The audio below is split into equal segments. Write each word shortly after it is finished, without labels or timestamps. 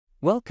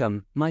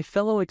Welcome, my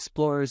fellow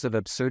explorers of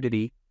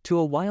absurdity, to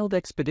a wild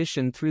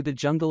expedition through the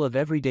jungle of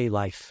everyday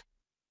life.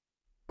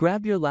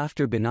 Grab your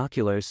laughter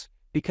binoculars,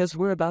 because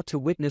we're about to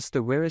witness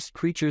the rarest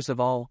creatures of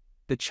all,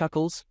 the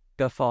chuckles,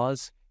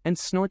 guffaws, and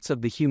snorts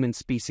of the human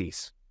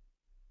species.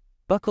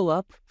 Buckle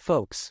up,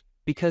 folks,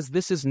 because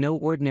this is no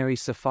ordinary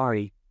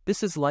safari,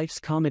 this is life's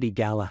comedy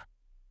gala.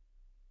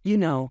 You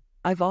know,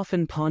 I've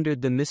often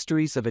pondered the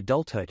mysteries of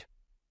adulthood.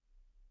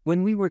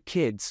 When we were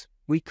kids,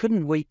 we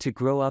couldn't wait to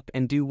grow up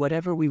and do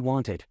whatever we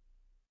wanted.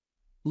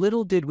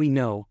 Little did we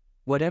know,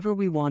 whatever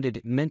we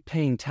wanted meant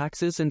paying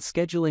taxes and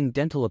scheduling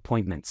dental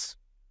appointments.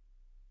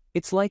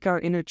 It's like our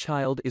inner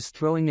child is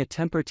throwing a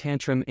temper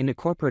tantrum in a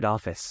corporate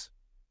office.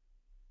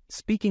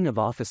 Speaking of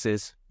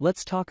offices,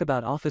 let's talk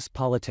about office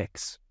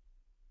politics.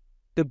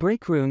 The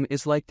breakroom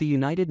is like the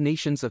United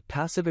Nations of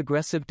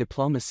passive-aggressive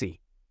diplomacy.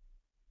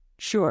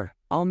 Sure,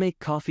 I'll make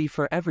coffee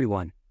for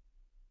everyone.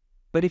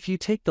 But if you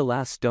take the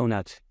last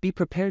donut, be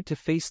prepared to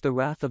face the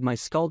wrath of my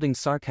scalding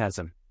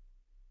sarcasm.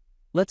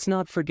 Let's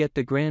not forget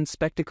the grand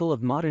spectacle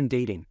of modern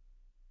dating.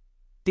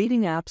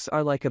 Dating apps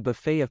are like a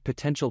buffet of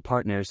potential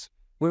partners,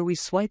 where we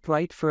swipe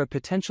right for a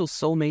potential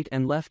soulmate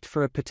and left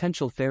for a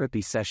potential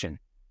therapy session.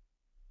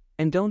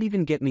 And don't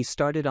even get me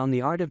started on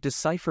the art of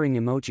deciphering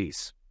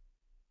emojis.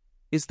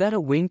 Is that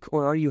a wink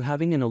or are you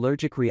having an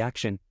allergic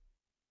reaction?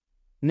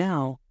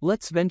 Now,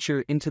 let's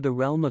venture into the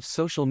realm of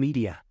social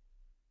media.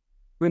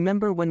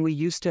 Remember when we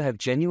used to have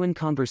genuine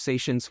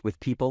conversations with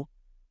people?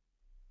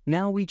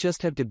 Now we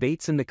just have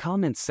debates in the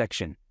comments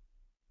section.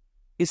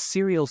 Is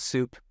cereal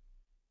soup?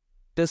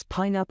 Does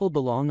pineapple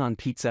belong on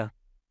pizza?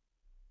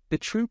 The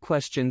true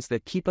questions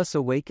that keep us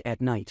awake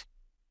at night.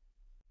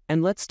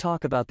 And let's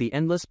talk about the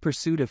endless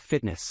pursuit of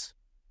fitness.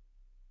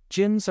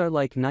 Gyms are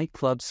like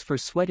nightclubs for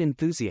sweat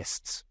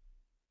enthusiasts.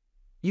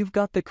 You've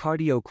got the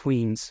cardio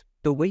queens,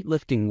 the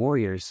weightlifting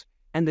warriors,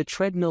 and the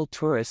treadmill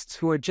tourists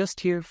who are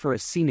just here for a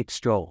scenic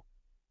stroll.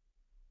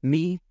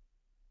 Me?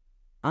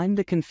 I'm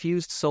the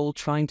confused soul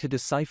trying to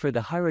decipher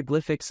the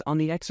hieroglyphics on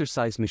the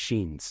exercise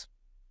machines.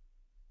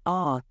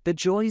 Ah, the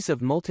joys of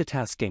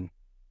multitasking.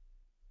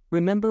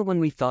 Remember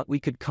when we thought we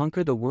could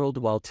conquer the world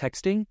while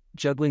texting,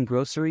 juggling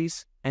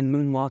groceries, and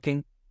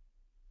moonwalking?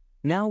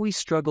 Now we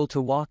struggle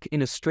to walk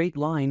in a straight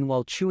line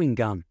while chewing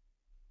gum.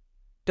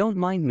 Don't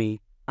mind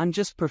me, I'm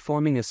just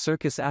performing a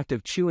circus act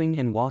of chewing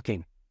and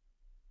walking.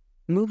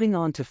 Moving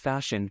on to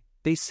fashion,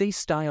 they say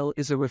style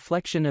is a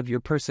reflection of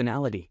your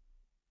personality.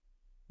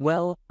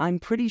 Well, I'm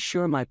pretty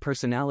sure my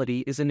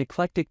personality is an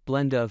eclectic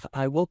blend of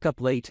I woke up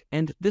late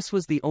and this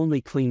was the only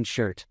clean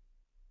shirt.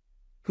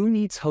 Who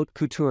needs haute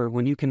couture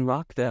when you can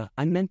rock the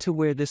I meant to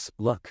wear this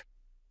look?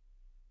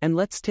 And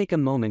let's take a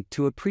moment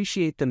to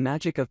appreciate the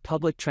magic of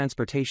public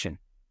transportation.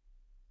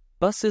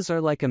 Buses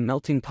are like a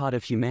melting pot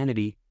of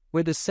humanity,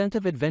 where the scent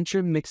of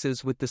adventure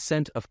mixes with the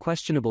scent of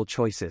questionable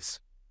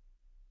choices.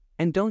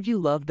 And don't you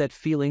love that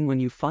feeling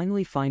when you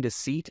finally find a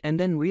seat and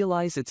then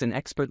realize it's an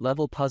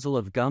expert-level puzzle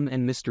of gum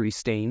and mystery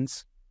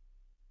stains?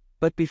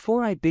 But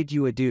before I bid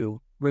you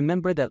adieu,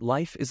 remember that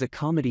life is a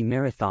comedy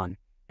marathon,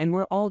 and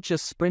we're all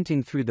just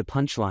sprinting through the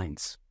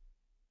punchlines.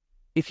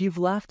 If you've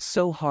laughed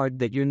so hard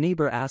that your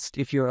neighbor asked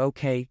if you're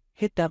okay,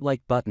 hit that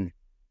like button.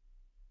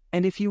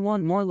 And if you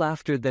want more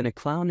laughter than a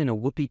clown in a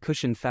whoopee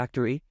cushion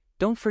factory,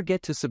 don't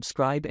forget to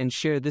subscribe and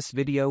share this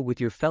video with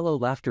your fellow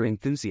laughter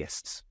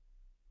enthusiasts.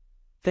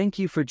 Thank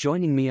you for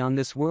joining me on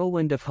this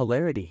whirlwind of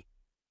hilarity.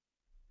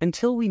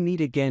 Until we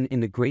meet again in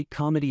the great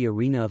comedy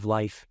arena of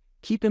life,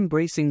 keep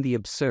embracing the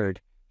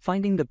absurd,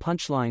 finding the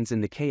punchlines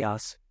in the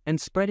chaos,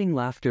 and spreading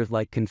laughter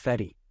like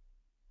confetti.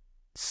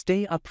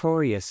 Stay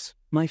uproarious,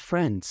 my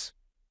friends.